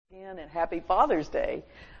And happy Father's Day.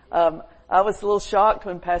 I was a little shocked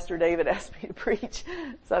when Pastor David asked me to preach.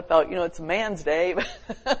 So I thought, it's a man's day.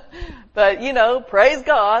 But, praise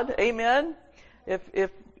God. Amen.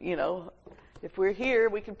 If we're here,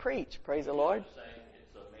 we can preach. Praise the Lord.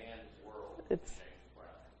 It's a man's world.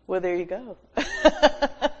 Well, there you go.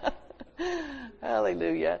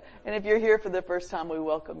 Hallelujah. And if you're here for the first time, we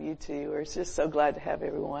welcome you too. We're just so glad to have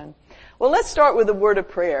everyone. Well, let's start with a word of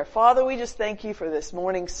prayer. Father, we just thank you for this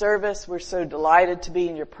morning service. We're so delighted to be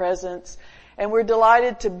in your presence, and we're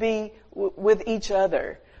delighted to be with each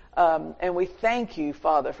other. And we thank you,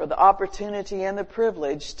 Father, for the opportunity and the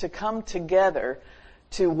privilege to come together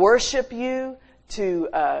to worship you, to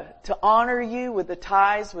honor you with the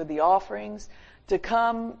tithes, with the offerings, to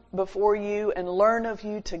come before you and learn of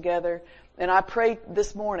you together. And I pray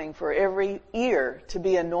this morning for every ear to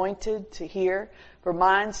be anointed to hear, for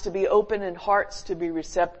minds to be open and hearts to be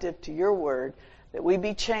receptive to your word, that we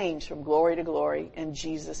be changed from glory to glory. In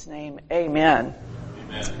Jesus' name, amen.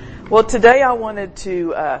 Amen. Well, today I wanted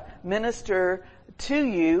to minister to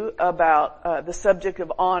you about the subject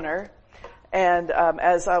of honor. And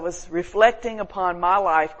as I was reflecting upon my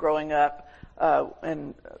life growing up,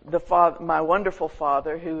 and my wonderful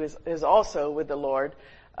father, who is also with the Lord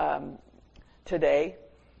today,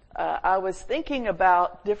 I was thinking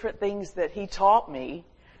about different things that he taught me,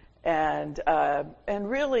 and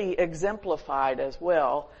really exemplified as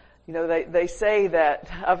well. They say that,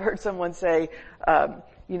 I've heard someone say,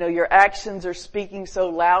 your actions are speaking so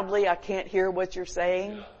loudly, I can't hear what you're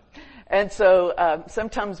saying. Yeah. And so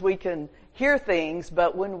sometimes we can hear things,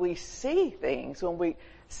 but when we see things, when we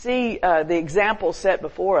see the example set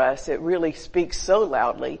before us, it really speaks so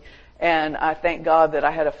loudly. And I thank God that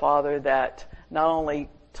I had a father that not only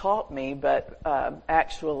taught me, but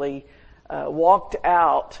actually walked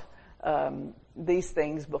out these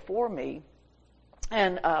things before me.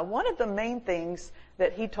 And one of the main things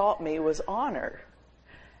that he taught me was honor.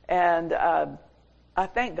 And I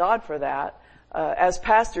thank God for that. As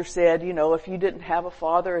Pastor said, if you didn't have a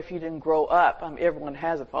father, if you didn't grow up, everyone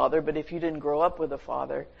has a father, but if you didn't grow up with a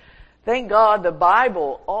father, thank God the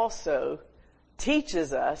Bible also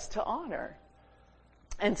teaches us to honor.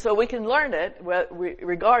 And so we can learn it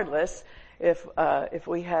regardless if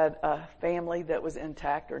we had a family that was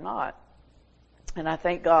intact or not. And I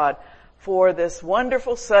thank God for this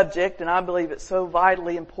wonderful subject, and I believe it's so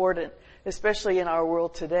vitally important, especially in our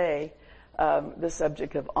world today, the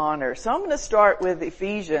subject of honor. So I'm going to start with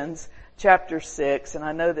Ephesians chapter 6, and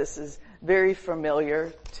I know this is very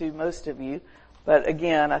familiar to most of you, but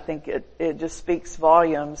again, I think it just speaks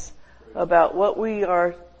volumes about what we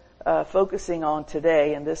are focusing on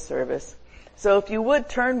today in this service. So if you would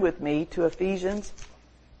turn with me to Ephesians,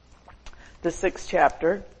 the 6th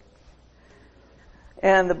chapter.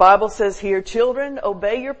 And the Bible says here, "Children,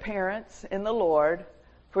 obey your parents in the Lord,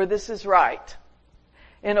 for this is right."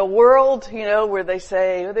 In a world, where they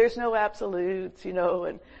say, there's no absolutes,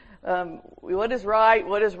 and what is right,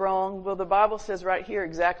 what is wrong? Well, the Bible says right here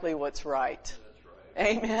exactly what's right. That's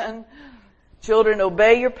right. Amen. Children,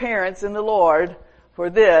 obey your parents in the Lord,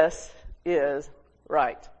 for this is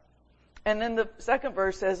right. And then the second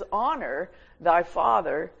verse says, "Honor thy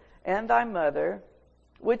father and thy mother,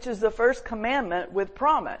 which is the first commandment with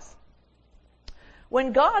promise."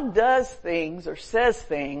 When God does things or says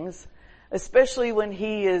things, especially when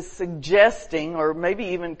he is suggesting or maybe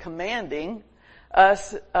even commanding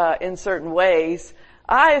us in certain ways,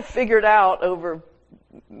 I have figured out over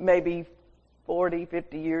maybe 40,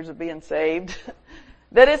 50 years of being saved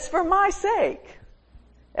that it's for my sake.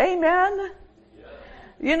 Amen?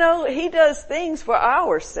 Yeah. He does things for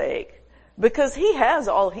our sake because he has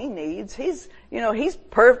all he needs. He's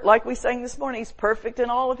perfect, like we sang this morning, he's perfect in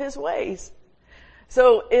all of his ways.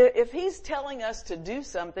 So if he's telling us to do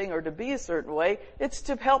something or to be a certain way, it's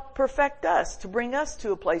to help perfect us, to bring us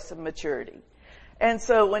to a place of maturity. And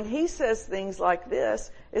so when he says things like this,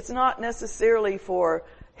 it's not necessarily for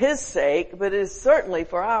his sake, but it is certainly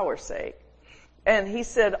for our sake. And he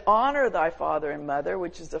said, "Honor thy father and mother,"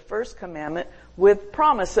 which is the first commandment, with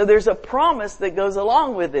promise. So there's a promise that goes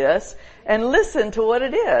along with this. And listen to what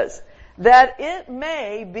it is. "That it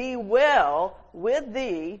may be well with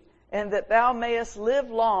thee, and that thou mayest live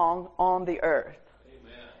long on the earth."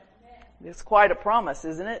 Amen. It's quite a promise,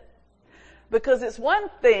 isn't it? Because it's one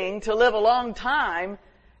thing to live a long time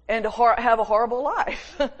and to have a horrible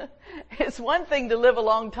life. It's one thing to live a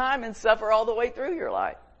long time and suffer all the way through your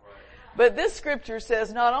life. Right. But this scripture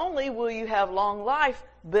says not only will you have long life,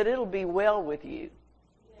 but it'll be well with you.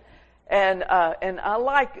 Yeah. And I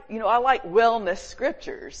like wellness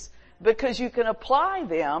scriptures, because you can apply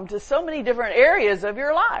them to so many different areas of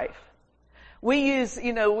your life. We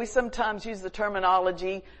sometimes use the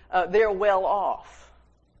terminology, they're well off.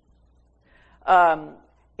 And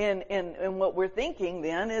what we're thinking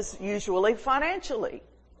then is usually financially.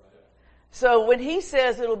 So when he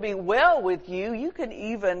says it'll be well with you, you can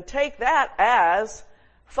even take that as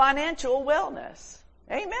financial wellness.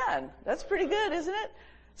 Amen. That's pretty good, isn't it?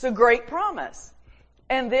 It's a great promise.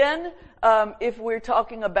 And then, if we're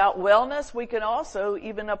talking about wellness, we can also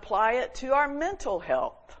even apply it to our mental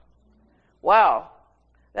health. Wow.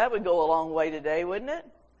 That would go a long way today, wouldn't it?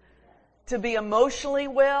 To be emotionally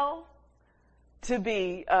well, to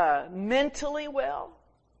be mentally well,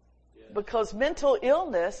 because mental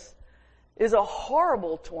illness is a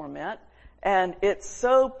horrible torment, and it's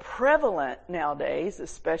so prevalent nowadays,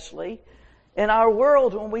 especially in our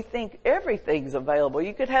world when we think everything's available.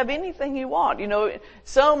 You could have anything you want.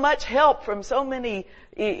 So much help from so many,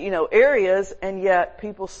 areas, and yet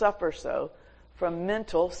people suffer so from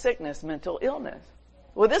mental sickness, mental illness.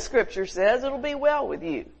 Well, this scripture says it'll be well with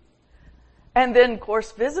you. And then, of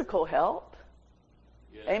course, physical health.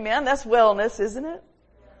 Yeah. Amen. That's wellness, isn't it?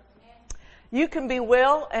 You can be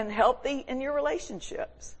well and healthy in your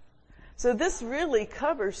relationships. So this really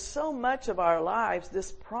covers so much of our lives,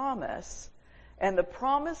 this promise. And the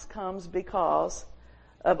promise comes because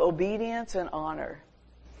of obedience and honor.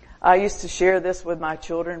 I used to share this with my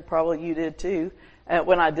children, probably you did too,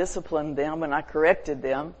 when I disciplined them, when I corrected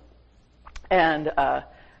them. And, I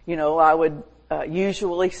would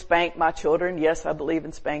usually spank my children. Yes, I believe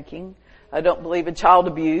in spanking. I don't believe in child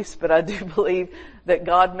abuse, but I do believe that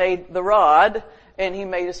God made the rod, and He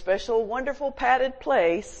made a special, wonderful padded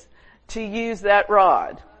place to use that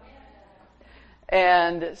rod.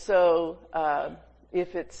 And so,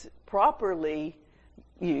 if it's properly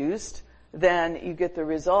used, then you get the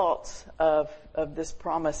results of this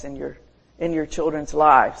promise in your children's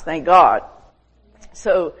lives. Thank God.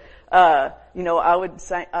 So, I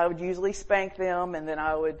would usually spank them, and then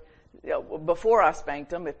I would, before I spanked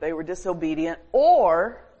them, if they were disobedient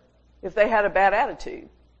or if they had a bad attitude.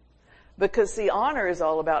 Because see, honor is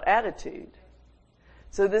all about attitude.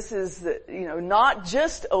 So this is, not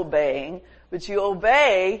just obeying, but you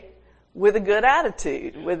obey with a good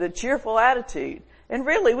attitude, with a cheerful attitude. And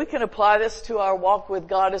really, we can apply this to our walk with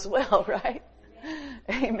God as well, right?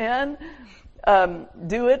 Amen.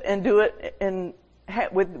 Do it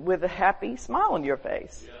with a happy smile on your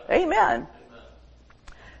face. Yeah. Amen.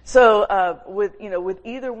 So, with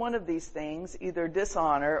either one of these things, either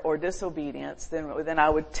dishonor or disobedience, then I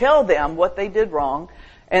would tell them what they did wrong,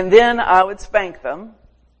 and then I would spank them,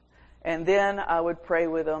 and then I would pray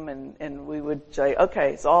with them, and we would say,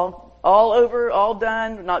 okay, it's all over, all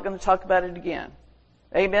done, we're not going to talk about it again.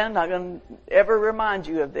 Amen? Not going to ever remind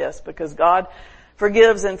you of this, because God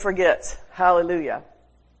forgives and forgets. Hallelujah.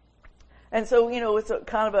 And so, it's a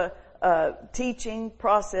kind of a teaching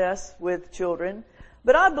process with children.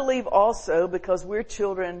 But I believe also, because we're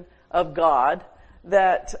children of God,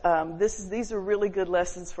 that these are really good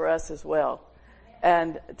lessons for us as well.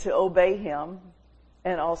 And to obey Him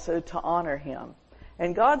and also to honor Him.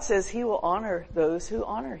 And God says He will honor those who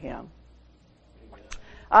honor Him.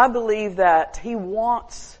 I believe that He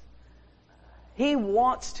wants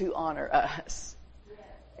to honor us.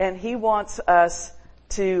 And He wants us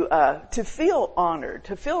to feel honored,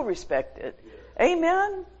 to feel respected.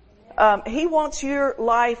 Amen? He wants your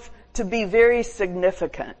life to be very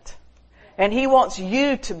significant. And He wants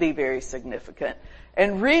you to be very significant.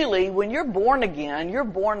 And really, when you're born again, you're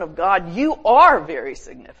born of God, you are very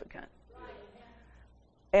significant.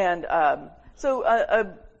 And so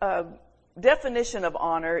a definition of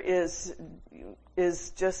honor is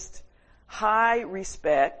just high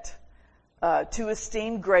respect, to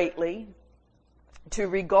esteem greatly, to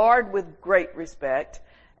regard with great respect,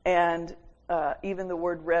 and even the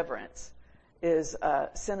word reverence is a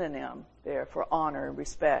synonym there for honor and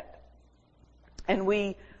respect. And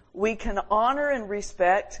we can honor and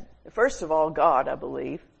respect, first of all, God, I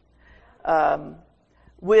believe,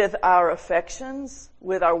 with our affections,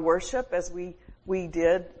 with our worship, as we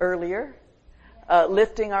did earlier,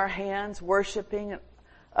 lifting our hands, worshiping,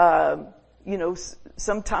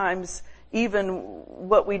 sometimes even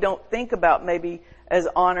what we don't think about maybe as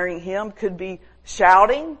honoring Him could be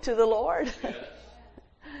shouting to the Lord.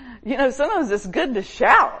 Yes. Sometimes it's good to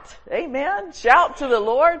shout. Amen. Shout to the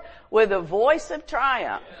Lord with a voice of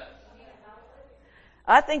triumph. Yes.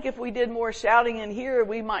 I think if we did more shouting in here,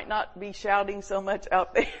 we might not be shouting so much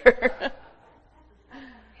out there.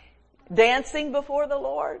 Dancing before the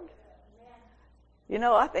Lord.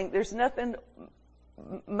 I think there's nothing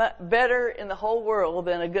better in the whole world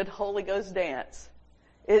than a good Holy Ghost dance.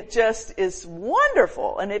 It just is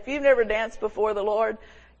wonderful. And if you've never danced before the Lord,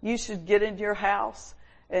 you should get into your house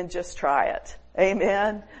and just try it.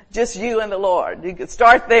 Amen. Just you and the Lord. You could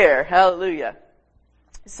start there. Hallelujah.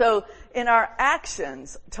 So in our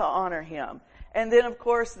actions to honor Him. And then of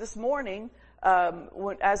course this morning,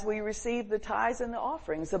 as we receive the tithes and the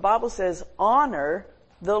offerings, the Bible says, honor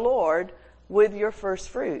the Lord with your first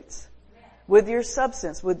fruits. With your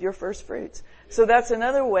substance, with your first fruits. So that's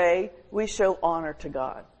another way we show honor to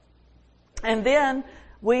God. And then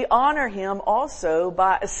we honor Him also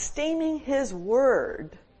by esteeming His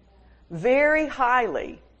word very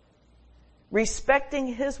highly, respecting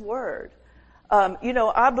His word.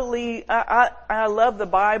 I believe, I love the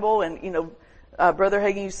Bible, and Brother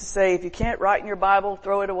Hagin used to say, if you can't write in your Bible,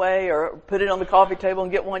 throw it away or put it on the coffee table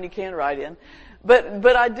and get one you can write in.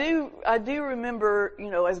 But I do remember,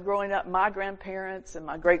 as growing up, my grandparents and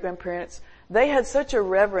my great-grandparents, they had such a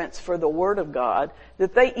reverence for the Word of God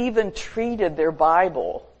that they even treated their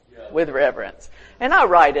Bible with reverence. And I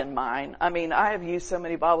write in mine. I mean, I have used so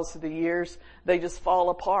many Bibles through the years, they just fall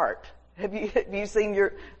apart. Have you seen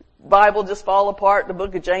your Bible just fall apart? The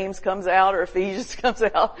book of James comes out or Ephesians comes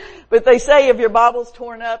out. But they say if your Bible's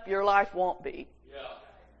torn up, your life won't be.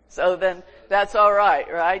 So then that's all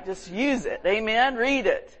right? Just use it. Amen? Read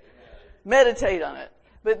it. Meditate on it.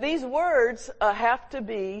 But these words have to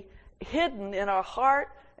be hidden in our heart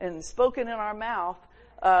and spoken in our mouth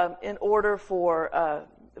in order for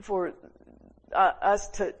us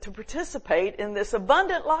to participate in this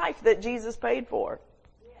abundant life that Jesus paid for.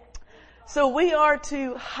 So we are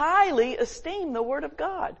to highly esteem the Word of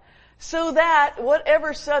God so that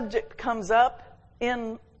whatever subject comes up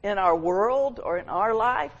in our world or in our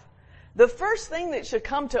life, the first thing that should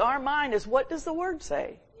come to our mind is, what does the Word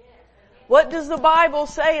say? What does the Bible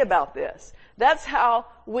say about this? That's how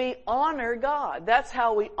we honor God. That's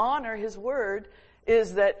how we honor His Word,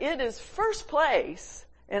 is that it is first place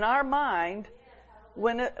in our mind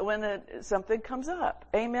when something comes up.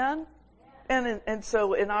 Amen? And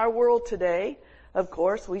so in our world today, of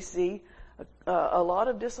course, we see a lot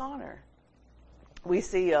of dishonor. We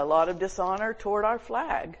see a lot of dishonor toward our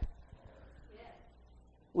flag.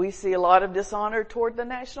 We see a lot of dishonor toward the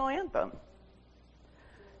national anthem.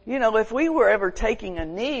 If we were ever taking a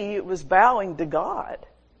knee, it was bowing to God,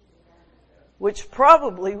 which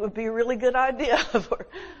probably would be a really good idea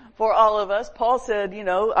for all of us. Paul said,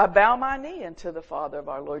 I bow my knee unto the Father of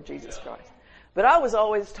our Lord Jesus Christ. But I was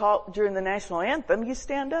always taught during the national anthem, you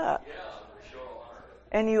stand up.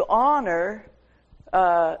 And you honor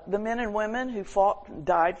the men and women who fought and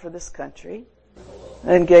died for this country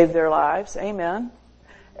and gave their lives. Amen.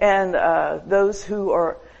 And those who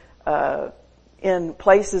are in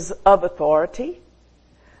places of authority,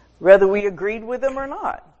 whether we agreed with them or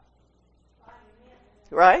not.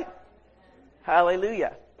 Right?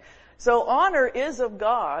 Hallelujah. So honor is of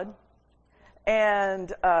God,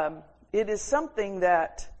 and it is something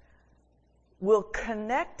that will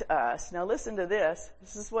connect us. Now listen to this.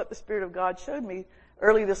 This is what the Spirit of God showed me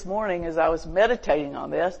early this morning as I was meditating on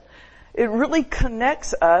this. It really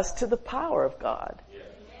connects us to the power of God.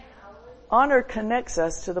 Honor connects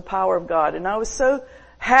us to the power of God. And I was so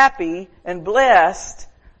happy and blessed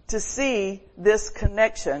to see this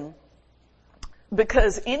connection,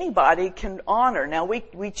 because anybody can honor. Now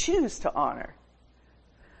we choose to honor.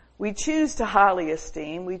 We choose to highly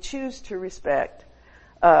esteem. We choose to respect,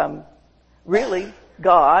 really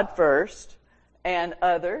God first and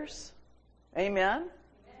others. Amen.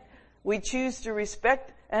 We choose to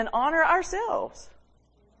respect and honor ourselves.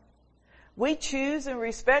 We choose and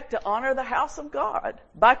respect to honor the house of God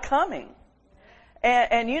by coming.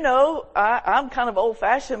 And I'm kind of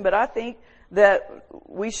old-fashioned, but I think that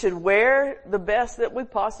we should wear the best that we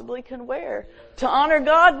possibly can wear to honor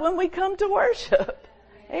God when we come to worship.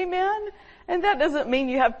 Amen? And that doesn't mean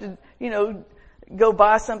you have to, go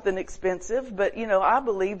buy something expensive, but, I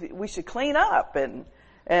believe that we should clean up and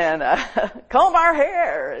comb our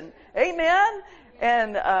hair and, amen?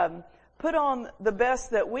 And, put on the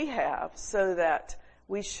best that we have so that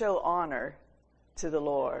we show honor to the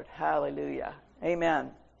Lord. Hallelujah.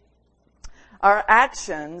 Amen. Our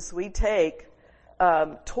actions we take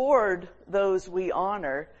toward those we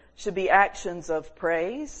honor should be actions of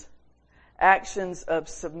praise, actions of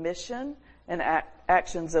submission, and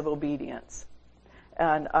actions of obedience.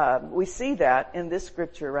 And we see that in this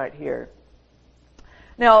scripture right here.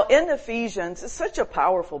 Now, in Ephesians, it's such a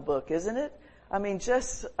powerful book, isn't it? I mean,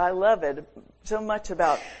 I love it so much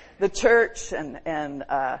about the church and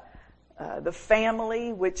the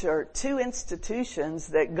family, which are two institutions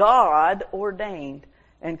that God ordained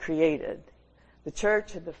and created. The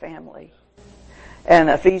church and the family. And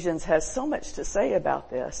Ephesians has so much to say about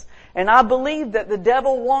this. And I believe that the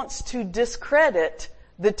devil wants to discredit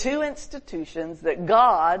the two institutions that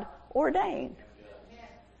God ordained.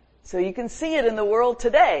 So you can see it in the world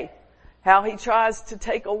today, how he tries to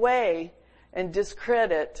take away and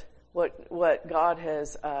discredit what God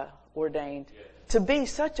has ordained to be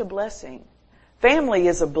such a blessing. Family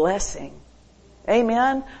is a blessing.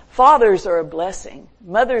 Amen? Fathers are a blessing.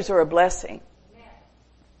 Mothers are a blessing.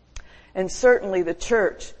 And certainly the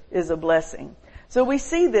church is a blessing. So we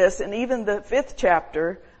see this in even the 5th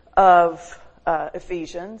chapter of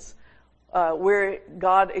Ephesians, where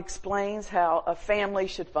God explains how a family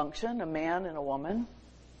should function, a man and a woman,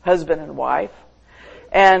 husband and wife,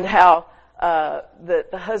 and how the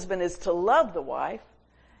husband is to love the wife,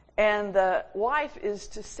 and the wife is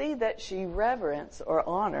to see that she reverence or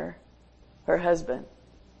honor her husband.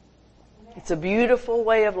 It's a beautiful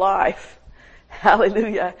way of life.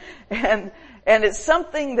 Hallelujah. And it's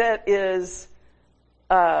something that is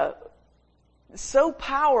so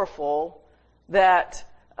powerful that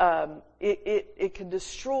it can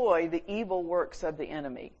destroy the evil works of the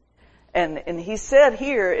enemy. And he said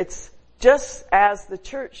here, it's just as the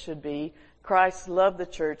church should be. Christ loved the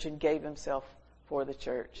church and gave himself for the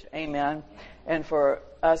church. Amen. And for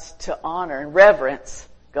us to honor and reverence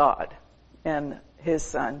God and his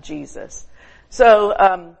son, Jesus.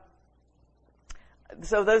 So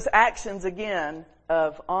those actions again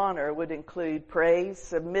of honor would include praise,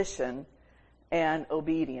 submission, and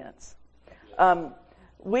obedience.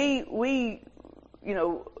 We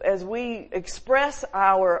as we express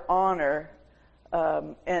our honor,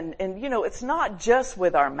 and it's not just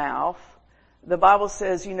with our mouth. The Bible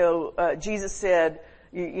says, Jesus said,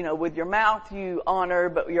 with your mouth you honor,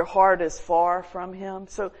 but your heart is far from him.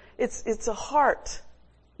 So it's a heart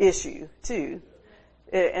issue too.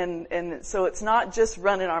 And so it's not just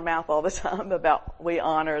running our mouth all the time about we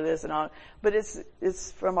honor this and honor, but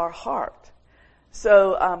it's from our heart.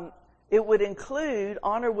 So,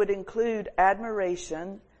 honor would include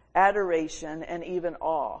admiration, adoration, and even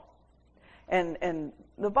awe. And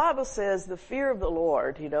the Bible says the fear of the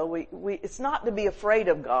Lord, it's not to be afraid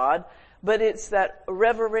of God, but it's that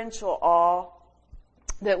reverential awe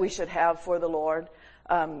that we should have for the Lord.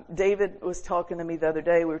 David was talking to me the other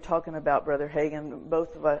day. We were talking about Brother Hagin,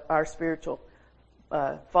 both of our spiritual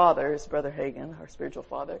fathers, Brother Hagin, our spiritual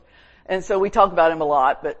father. And so we talk about him a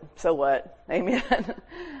lot, but so what? Amen.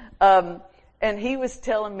 And he was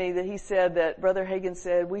telling me that he said that Brother Hagin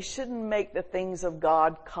said we shouldn't make the things of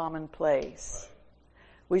God commonplace.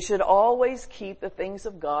 We should always keep the things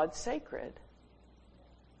of God sacred.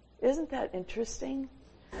 Isn't that interesting?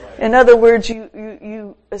 In other words,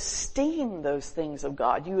 you esteem those things of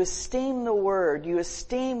God. You esteem the Word. You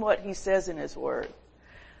esteem what He says in His Word.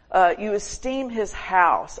 You esteem His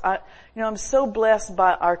house. I'm so blessed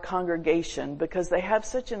by our congregation because they have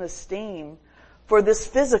such an esteem for this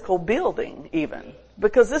physical building even.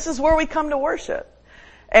 Because this is where we come to worship.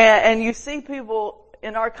 And you see people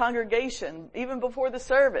in our congregation, even before the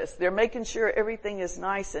service, they're making sure everything is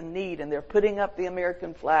nice and neat, and they're putting up the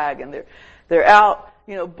American flag, and they're out,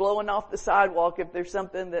 blowing off the sidewalk if there's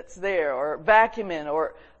something that's there, or vacuuming,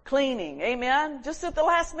 or cleaning. Amen? Just at the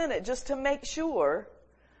last minute, just to make sure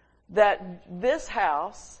that this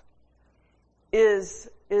house is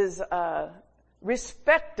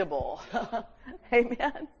respectable.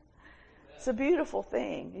 Amen? It's a beautiful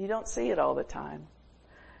thing. You don't see it all the time.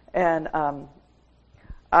 And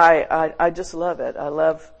I just love it. I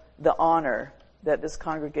love the honor that this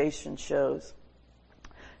congregation shows.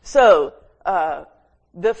 So,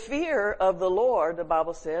 the fear of the Lord, the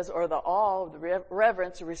Bible says, or the awe, the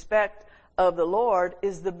reverence, the respect of the Lord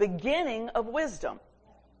is the beginning of wisdom.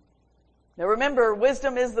 Now remember,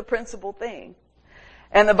 wisdom is the principal thing.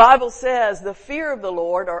 And the Bible says the fear of the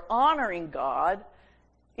Lord, or honoring God,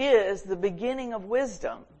 is the beginning of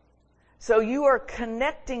wisdom. So you are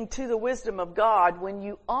connecting to the wisdom of God when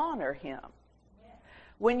you honor Him.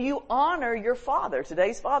 When you honor your father,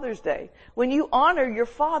 today's Father's Day, when you honor your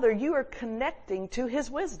father, you are connecting to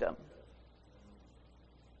his wisdom.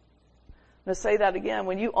 Let's say that again.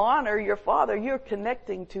 When you honor your father, you're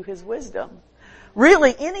connecting to his wisdom.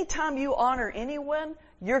 Really, anytime you honor anyone,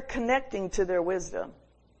 you're connecting to their wisdom.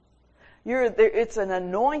 It's an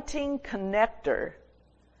anointing connector,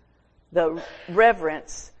 the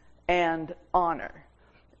reverence and honor.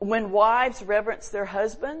 When wives reverence their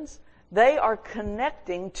husbands, they are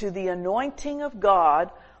connecting to the anointing of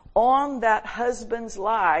God on that husband's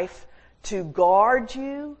life to guard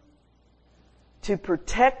you, to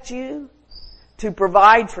protect you, to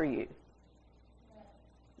provide for you.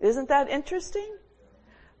 Isn't that interesting?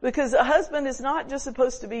 Because a husband is not just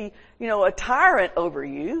supposed to be, a tyrant over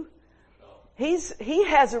you. He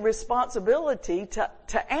has a responsibility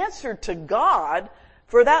to answer to God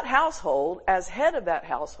for that household as head of that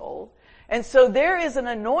household. And so there is an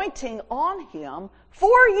anointing on him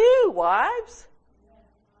for you, wives,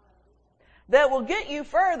 that will get you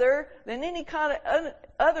further than any kind of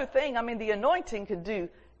other thing. I mean, the anointing could do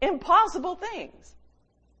impossible things.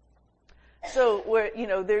 So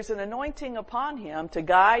there's an anointing upon him to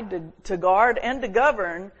guide, to guard, and to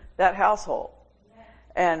govern that household.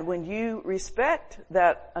 And when you respect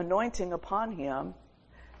that anointing upon him,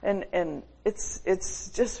 and it's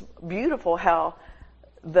just beautiful how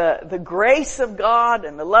the grace of God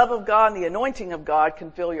and the love of God and the anointing of God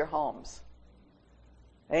can fill your homes.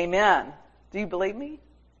 Amen. Do you believe me?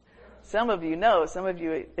 Some of you know, some of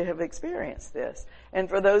you have experienced this. And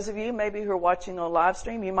for those of you maybe who are watching on live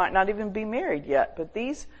stream, you might not even be married yet, but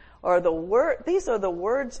these are the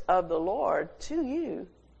words of the Lord to you,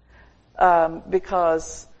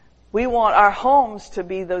 because we want our homes to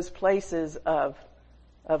be those places of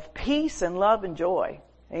peace and love and joy.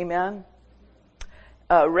 Amen.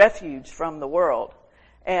 Refuge from the world.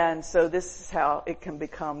 And so this is how it can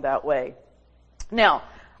become that way. Now,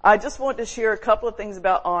 I just want to share a couple of things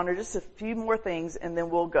about honor, just a few more things, and then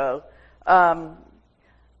we'll go.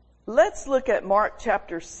 Let's look at Mark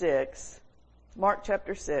chapter 6. Mark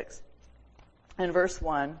chapter 6 and verse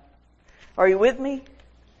 1. Are you with me?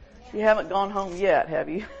 You haven't gone home yet, have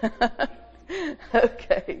you?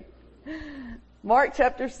 Okay. Mark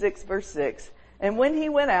chapter 6, verse 6. And when he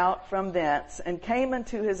went out from thence and came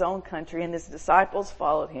into his own country, and his disciples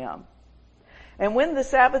followed him. And when the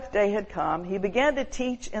Sabbath day had come, he began to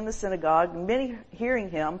teach in the synagogue, and many hearing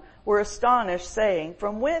him were astonished, saying,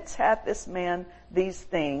 From whence hath this man these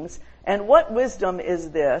things? And what wisdom is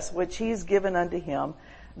this which he is given unto him,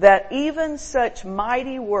 that even such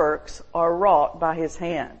mighty works are wrought by his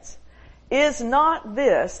hands? Is not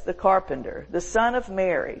this the carpenter, the son of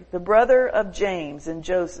Mary, the brother of James and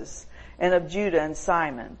Joseph, and of Judah and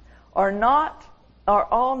Simon? Are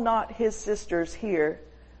all not his sisters here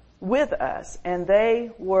with us? And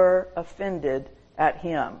they were offended at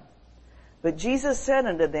him. But Jesus said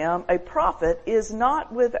unto them, A prophet is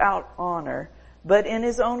not without honor, but in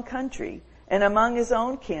his own country, and among his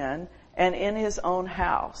own kin, and in his own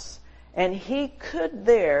house. And he could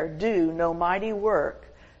there do no mighty work,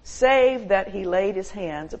 save that he laid his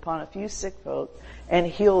hands upon a few sick folk and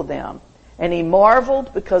healed them. And he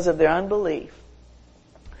marveled because of their unbelief.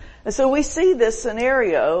 And so we see this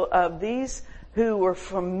scenario of these who were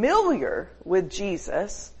familiar with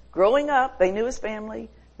Jesus. Growing up, they knew his family.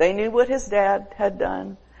 They knew what his dad had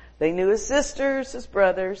done. They knew his sisters, his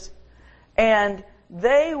brothers. And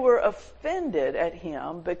they were offended at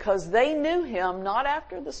him because they knew him not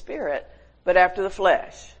after the Spirit, but after the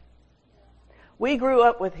flesh. We grew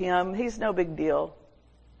up with him. He's no big deal.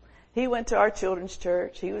 He went to our children's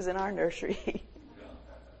church. He was in our nursery.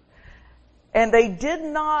 And they did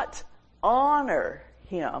not honor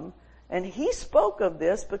him. And he spoke of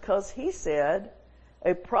this because he said,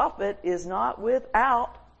 a prophet is not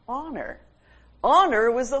without honor. Honor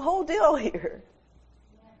was the whole deal here.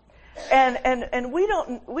 And we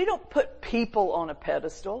don't put people on a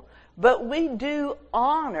pedestal, but we do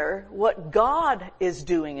honor what God is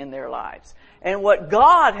doing in their lives and what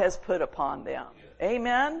God has put upon them.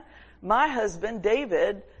 Amen. My husband,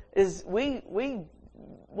 David,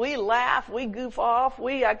 we laugh, we goof off,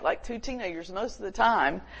 we act like two teenagers most of the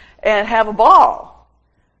time and have a ball.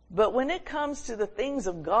 But when it comes to the things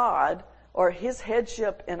of God or his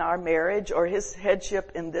headship in our marriage or his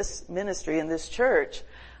headship in this ministry, in this church,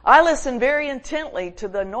 I listen very intently to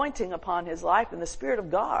the anointing upon his life and the Spirit of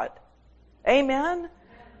God. Amen?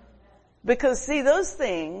 Because see, those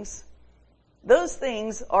things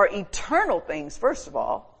are eternal things, first of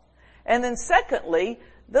all. And then secondly,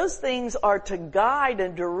 those things are to guide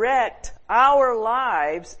and direct our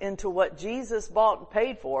lives into what Jesus bought and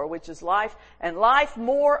paid for, which is life and life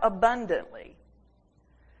more abundantly.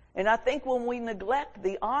 And I think when we neglect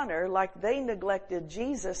the honor like they neglected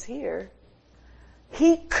Jesus here,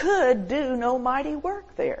 he could do no mighty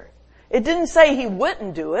work there. It didn't say he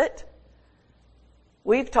wouldn't do it.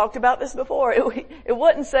 We've talked about this before. It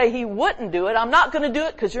wouldn't say he wouldn't do it. I'm not going to do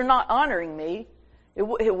it because you're not honoring me.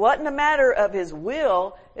 It wasn't a matter of his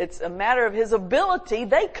will. It's a matter of his ability.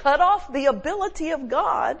 They cut off the ability of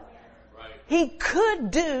God. Right. He could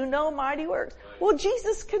do no mighty works. Right. Well,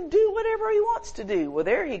 Jesus could do whatever he wants to do. Well,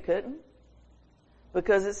 there he couldn't.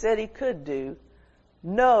 Because it said he could do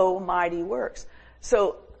no mighty works.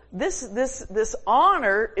 So this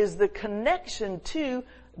honor is the connection to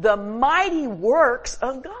the mighty works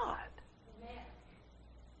of God.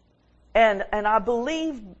 Amen. And I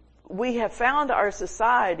believe we have found our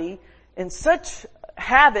society in such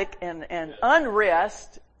havoc and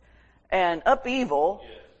unrest and upheaval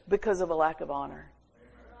because of a lack of honor.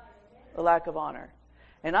 A lack of honor.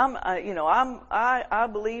 And I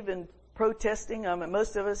believe in protesting.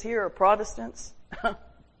 Most of us here are Protestants.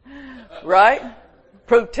 Right?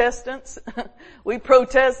 Protestants. We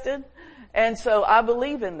protested. And so I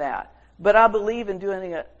believe in that. But I believe in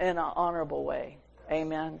doing it in an honorable way.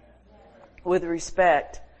 Amen. With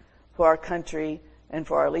respect for our country and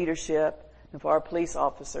for our leadership and for our police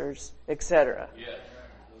officers, etc. Yes.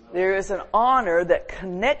 There is an honor that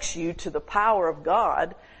connects you to the power of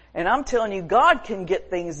God. And I'm telling you, God can get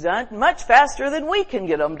things done much faster than we can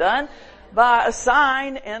get them done by a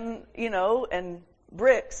sign and, and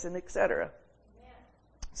bricks and etc.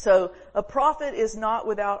 So a prophet is not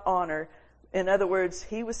without honor. In other words,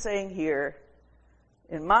 he was saying here,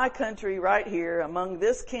 in my country right here, among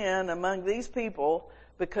this kin, among these people,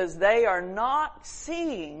 because they are not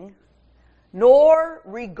seeing nor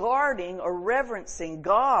regarding or reverencing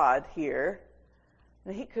God here,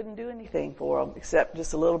 and he couldn't do anything for them except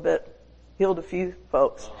just a little bit, healed a few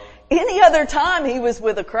folks. Any other time he was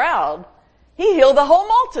with a crowd, he healed the whole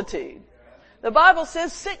multitude. The Bible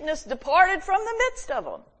says sickness departed from the midst of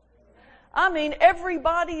them. I mean,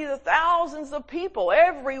 everybody, the thousands of people,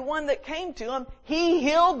 everyone that came to him, he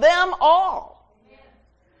healed them all.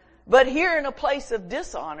 But here in a place of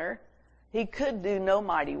dishonor, he could do no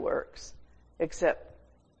mighty works except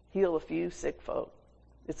heal a few sick folk.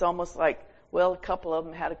 It's almost like, well, a couple of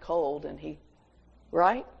them had a cold and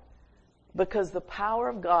right? Because the power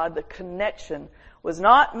of God, the connection, was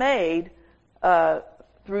not made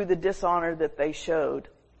through the dishonor that they showed.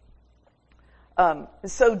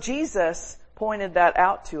 So Jesus pointed that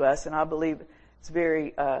out to us, and I believe it's a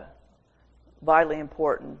very vitally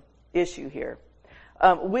important issue here.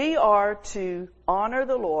 We are to honor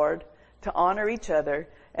the Lord, to honor each other,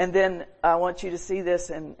 and then I want you to see this,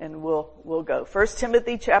 and we'll go. 1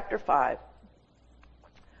 Timothy chapter 5.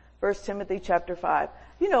 1 Timothy chapter 5.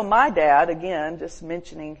 My dad, again, just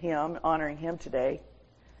mentioning him, honoring him today.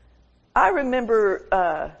 I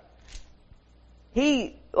remember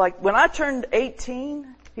when I turned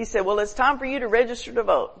 18, he said, well, it's time for you to register to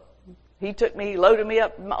vote. He loaded me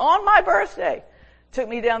up on my birthday. Took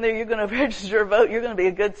me down there, you're going to register to vote, you're going to be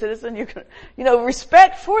a good citizen, you're going to,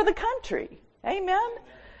 respect for the country. Amen?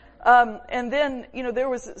 And then, there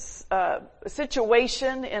was a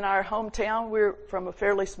situation in our hometown. We're from a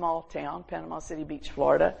fairly small town, Panama City Beach,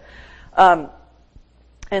 Florida. And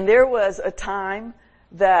there was a time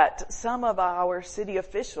that some of our city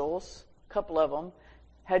officials, a couple of them,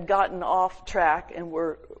 had gotten off track and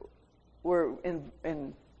were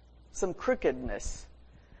in some crookedness.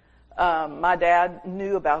 My dad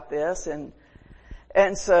knew about this,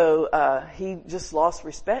 and so he just lost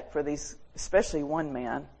respect for these, especially one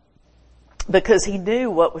man, because he knew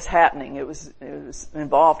what was happening. It was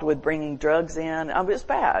involved with bringing drugs in. It was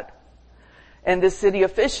bad, and this city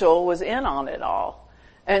official was in on it all.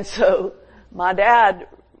 And so my dad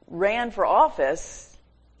ran for office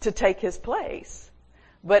to take his place,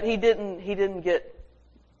 but he didn't get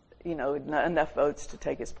enough votes to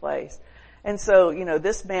take his place. And so,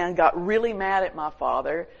 this man got really mad at my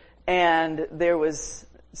father, and there was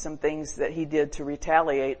some things that he did to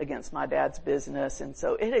retaliate against my dad's business. And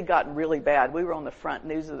so it had gotten really bad. We were on the front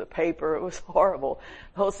news of the paper. It was horrible,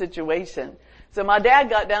 the whole situation. So my dad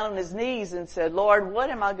got down on his knees and said, Lord, what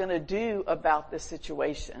am I going to do about this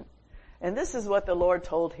situation? And this is what the Lord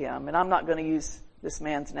told him. And I'm not going to use this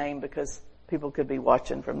man's name because people could be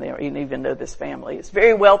watching from there and even know this family. It's a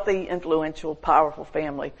very wealthy, influential, powerful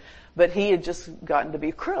family. But he had just gotten to be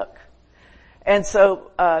a crook. And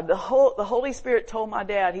so the Holy Spirit told my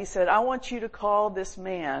dad, he said, I want you to call this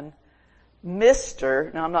man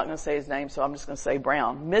Mr. Now I'm not going to say his name, so I'm just going to say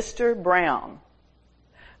Brown. Mr. Brown.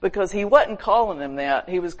 Because he wasn't calling him that.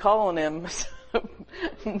 He was calling him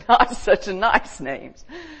not such nice names.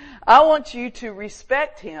 I want you to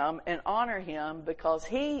respect him and honor him because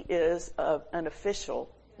he is an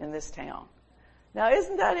official in this town. Now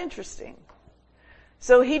isn't that interesting?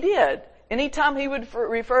 So he did. Anytime he would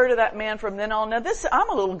refer to that man from then on, now I'm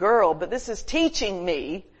a little girl, but this is teaching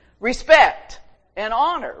me respect and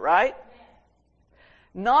honor, right?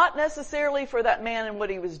 Not necessarily for that man and what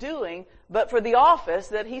he was doing, but for the office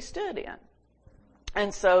that he stood in.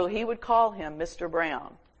 And so he would call him Mr.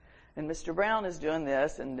 Brown. And Mr. Brown is doing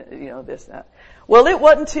this and, this, that. Well, it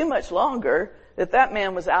wasn't too much longer that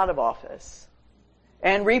man was out of office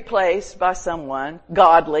and replaced by someone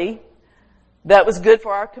godly that was good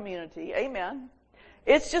for our community. Amen.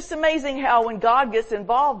 It's just amazing how when God gets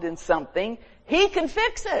involved in something, He can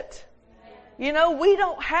fix it. We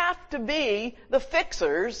don't have to be the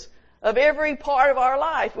fixers of every part of our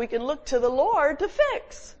life. We can look to the Lord to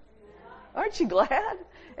fix. Aren't you glad?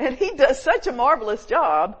 And he does such a marvelous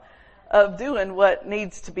job of doing what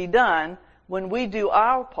needs to be done when we do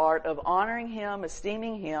our part of honoring him,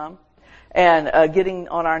 esteeming him, and getting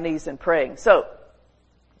on our knees and praying. So,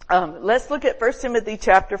 let's look at 1 Timothy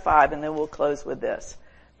chapter 5, and then we'll close with this.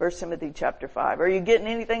 1 Timothy chapter 5. Are you getting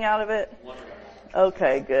anything out of it?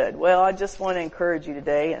 Okay, good. Well, I just want to encourage you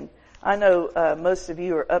today, and I know most of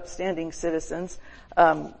you are upstanding citizens,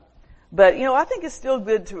 but I think it's still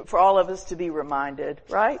good for all of us to be reminded,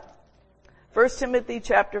 right? 1 Timothy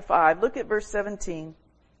chapter 5, look at verse 17.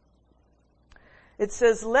 It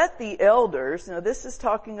says, let the elders, now this is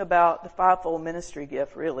talking about the fivefold ministry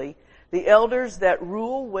gift, really. The elders that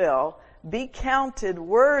rule well be counted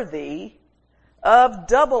worthy of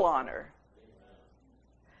double honor,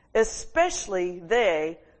 especially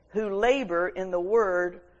they who labor in the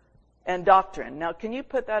word and doctrine. Now, can you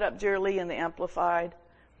put that up, Jerry, in the Amplified?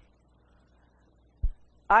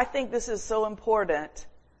 I think this is so important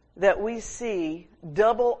that we see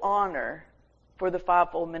double honor for the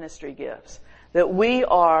fivefold ministry gifts. That we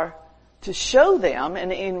are to show them,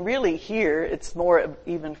 and really here it's more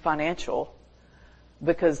even financial,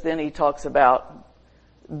 because then he talks about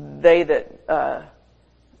they that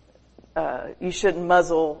you shouldn't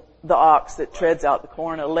muzzle the ox that treads out the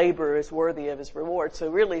corn. A laborer is worthy of his reward. So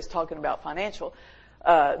really he's talking about financial,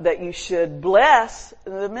 that you should bless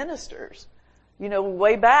the ministers.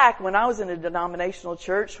 Way back when I was in a denominational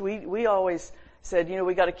church, we always said,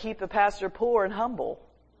 we got to keep the pastor poor and humble.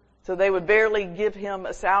 So they would barely give him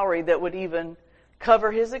a salary that would even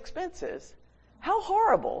cover his expenses. How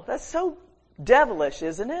horrible. That's so devilish,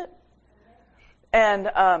 isn't it?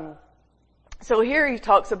 And so here he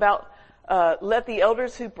talks about let the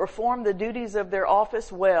elders who perform the duties of their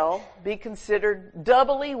office well be considered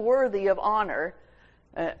doubly worthy of honor,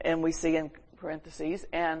 and we see in parentheses,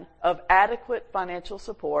 and of adequate financial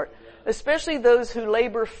support, especially those who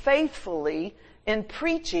labor faithfully in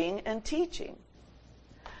preaching and teaching.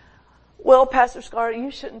 Well, Pastor Scarlett,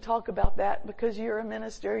 you shouldn't talk about that because you're a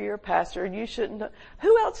minister, you're a pastor, and you shouldn't.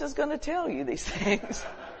 Who else is going to tell you these things?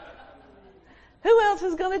 Who else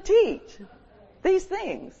is going to teach these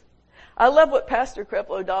things? I love what Pastor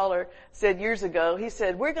Creflo Dollar said years ago. He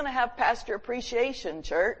said, we're going to have Pastor Appreciation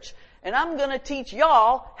Church, and I'm going to teach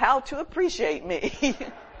y'all how to appreciate me.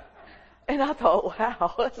 And I thought,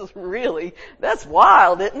 wow, that's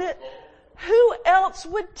wild, isn't it? Who else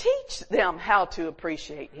would teach them how to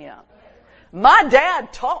appreciate him? My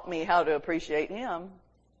dad taught me how to appreciate him.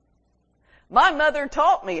 My mother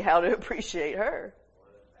taught me how to appreciate her.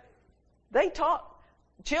 They taught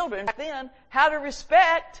children back then how to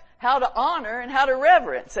respect, how to honor, and how to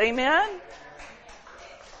reverence. Amen?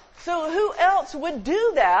 So who else would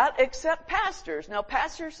do that except pastors? Now,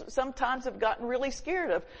 pastors sometimes have gotten really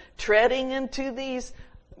scared of treading into these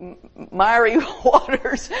miry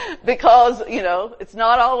waters because, it's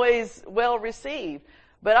not always well received.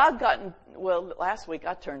 But last week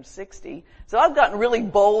I turned 60, so I've gotten really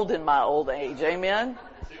bold in my old age. Amen?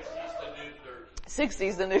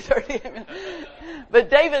 60's the new 30. Amen.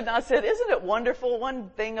 But David and I said, isn't it wonderful? One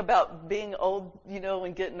thing about being old,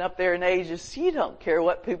 and getting up there in age is you don't care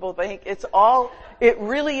what people think. It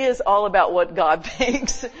really is all about what God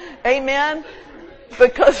thinks. Amen?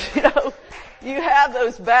 Because, you have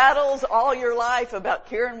those battles all your life about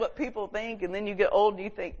caring what people think, and then you get old and you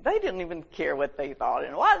think, they didn't even care what they thought.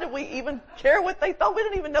 And why did we even care what they thought? We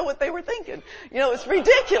didn't even know what they were thinking. It's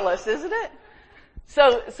ridiculous, isn't it?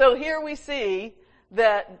 So here we see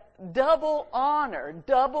that double honor.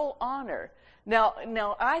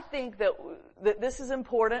 Now I think that this is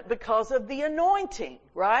important because of the anointing,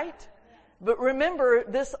 right? But remember,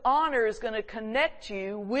 this honor is going to connect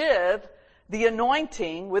you with the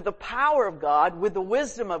anointing, with the power of God, with the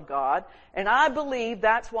wisdom of God. And I believe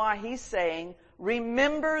that's why he's saying,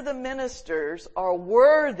 remember the ministers are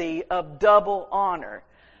worthy of double honor.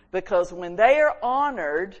 Because when they are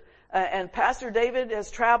honored, and Pastor David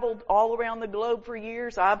has traveled all around the globe for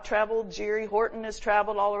years. I've traveled. Jerry Horton has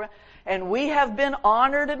traveled all around. And we have been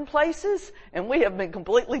honored in places, and we have been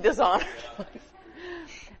completely dishonored.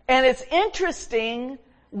 And it's interesting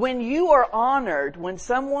when you are honored,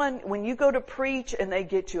 when you go to preach and they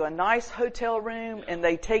get you a nice hotel room and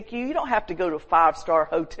they take you don't have to go to a 5-star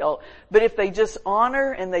hotel, but if they just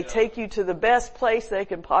honor and they take you to the best place they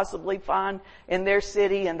can possibly find in their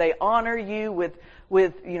city and they honor you with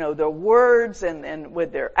their words and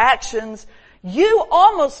with their actions, you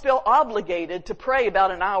almost feel obligated to pray about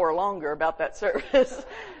an hour longer about that service.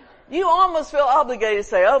 You almost feel obligated to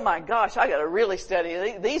say, oh my gosh, I gotta really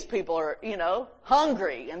study. These people are,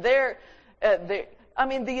 hungry and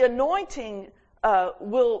the anointing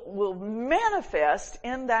will manifest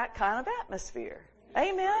in that kind of atmosphere.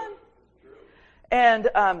 Amen.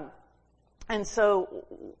 And so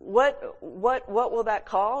what will that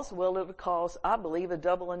cause? Well, it will cause, I believe, a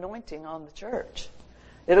double anointing on the church.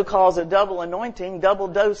 It'll cause a double anointing, double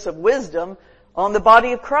dose of wisdom on the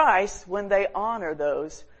body of Christ when they honor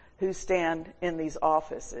those who stand in these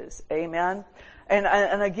offices. Amen.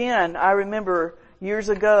 And again, I remember years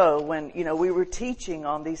ago when, we were teaching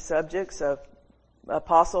on these subjects of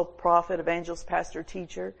apostle, prophet, evangelist, pastor,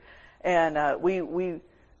 teacher. And, we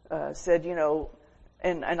said,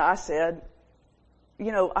 and I said,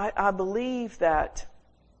 I believe that,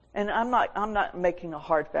 and I'm not making a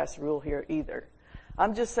hard, fast rule here either.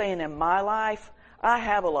 I'm just saying in my life, I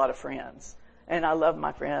have a lot of friends, and I love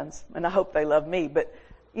my friends, and I hope they love me, but,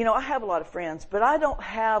 I have a lot of friends, but I don't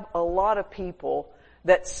have a lot of people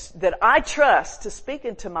that I trust to speak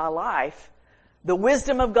into my life the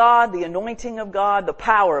wisdom of God, the anointing of God, the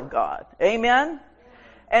power of God. Amen?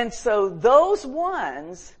 And so those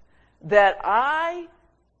ones that I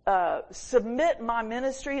submit my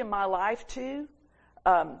ministry and my life to,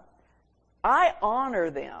 I honor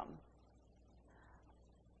them.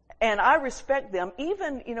 And I respect them.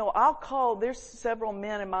 Even, there's several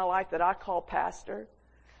men in my life that I call pastor.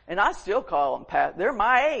 And I still call them pastor. They're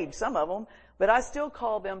my age, some of them. But I still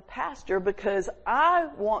call them pastor because I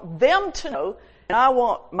want them to know, and I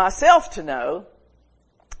want myself to know,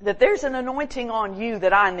 that there's an anointing on you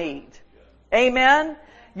that I need. Amen?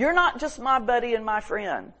 You're not just my buddy and my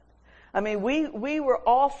friend. I mean, we were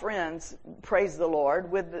all friends, praise the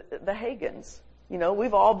Lord, with the Hagans.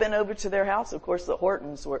 We've all been over to their house. Of course, the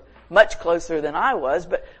Hortons were much closer than I was,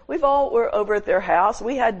 but we've all were over at their house.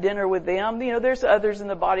 We had dinner with them. There's others in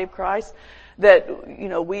the body of Christ that,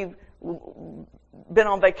 we've been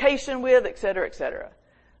on vacation with, et cetera, et cetera.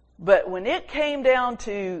 But when it came down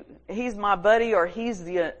to he's my buddy or he's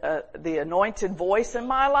the anointed voice in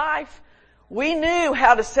my life, we knew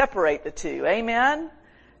how to separate the two. Amen?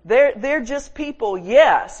 They're just people,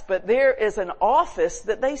 yes, but there is an office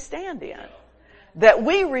that they stand in that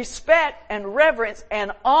we respect and reverence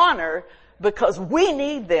and honor because we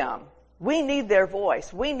need them. We need their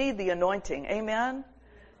voice. We need the anointing. Amen?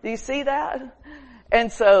 Do you see that?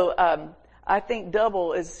 And so, I think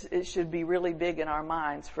double it should be really big in our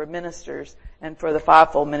minds for ministers and for the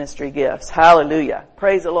fivefold ministry gifts. Hallelujah.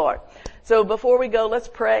 Praise the Lord. So before we go, let's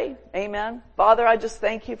pray. Amen. Father, I just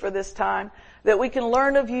thank you for this time that we can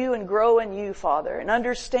learn of you and grow in you, Father, and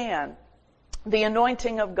understand the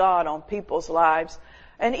anointing of God on people's lives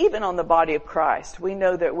and even on the body of Christ. We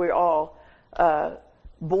know that we're all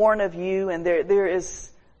born of you, and there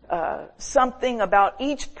is something about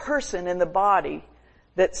each person in the body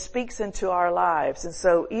that speaks into our lives. And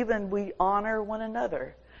so even we honor one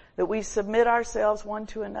another, that we submit ourselves one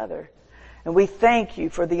to another. And we thank you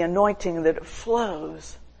for the anointing that it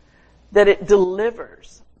flows, that it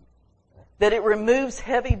delivers, that it removes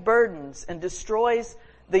heavy burdens and destroys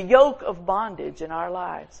the yoke of bondage in our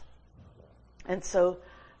lives. And so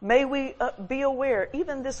may we be aware,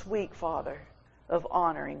 even this week, Father, of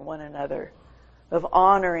honoring one another, of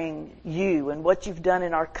honoring you and what you've done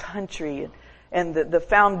in our country and the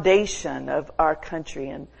foundation of our country,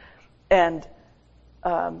 and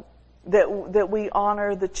that we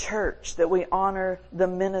honor the church, that we honor the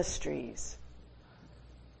ministries,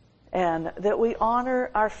 and that we honor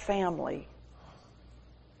our family.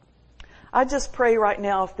 I just pray right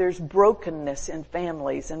now if there's brokenness in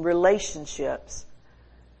families and relationships,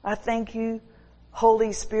 I thank you,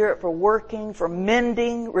 Holy Spirit, for working, for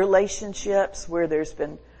mending relationships where there's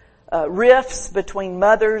been rifts between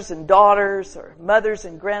mothers and daughters, or mothers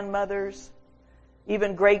and grandmothers,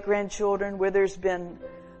 even great-grandchildren, where there's been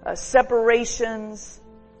separations,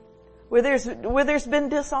 where there's been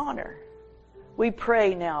dishonor. We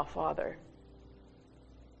pray now, Father,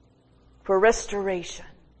 for restoration.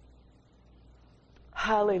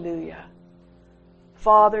 Hallelujah.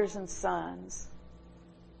 Fathers and sons,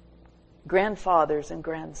 grandfathers and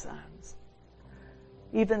grandsons,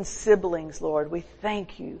 even siblings, Lord, we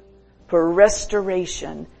thank you for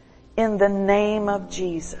restoration in the name of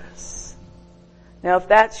Jesus. Now, if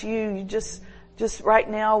that's you just right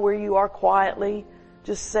now where you are quietly,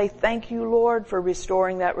 just say, thank you, Lord, for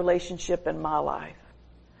restoring that relationship in my life.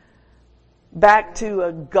 Back to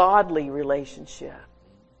a godly relationship,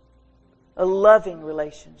 a loving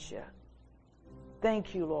relationship.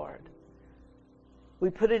 Thank you, Lord. We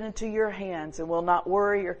put it into your hands and will not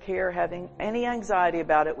worry or care, having any anxiety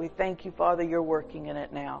about it. We thank you, Father, you're working in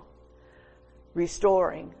it now.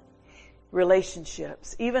 Restoring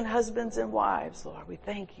relationships, even husbands and wives, Lord, we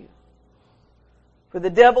thank you. For the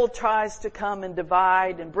devil tries to come and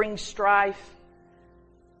divide and bring strife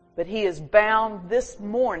but he is bound this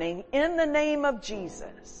morning in the name of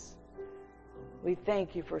Jesus. We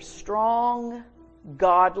thank you for strong,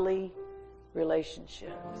 godly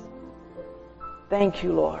relationships. Thank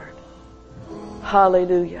you, Lord.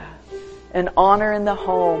 Hallelujah. And honor in the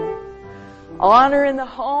home. Honor in the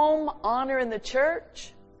home, honor in the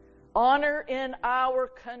church, honor in our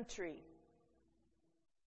country.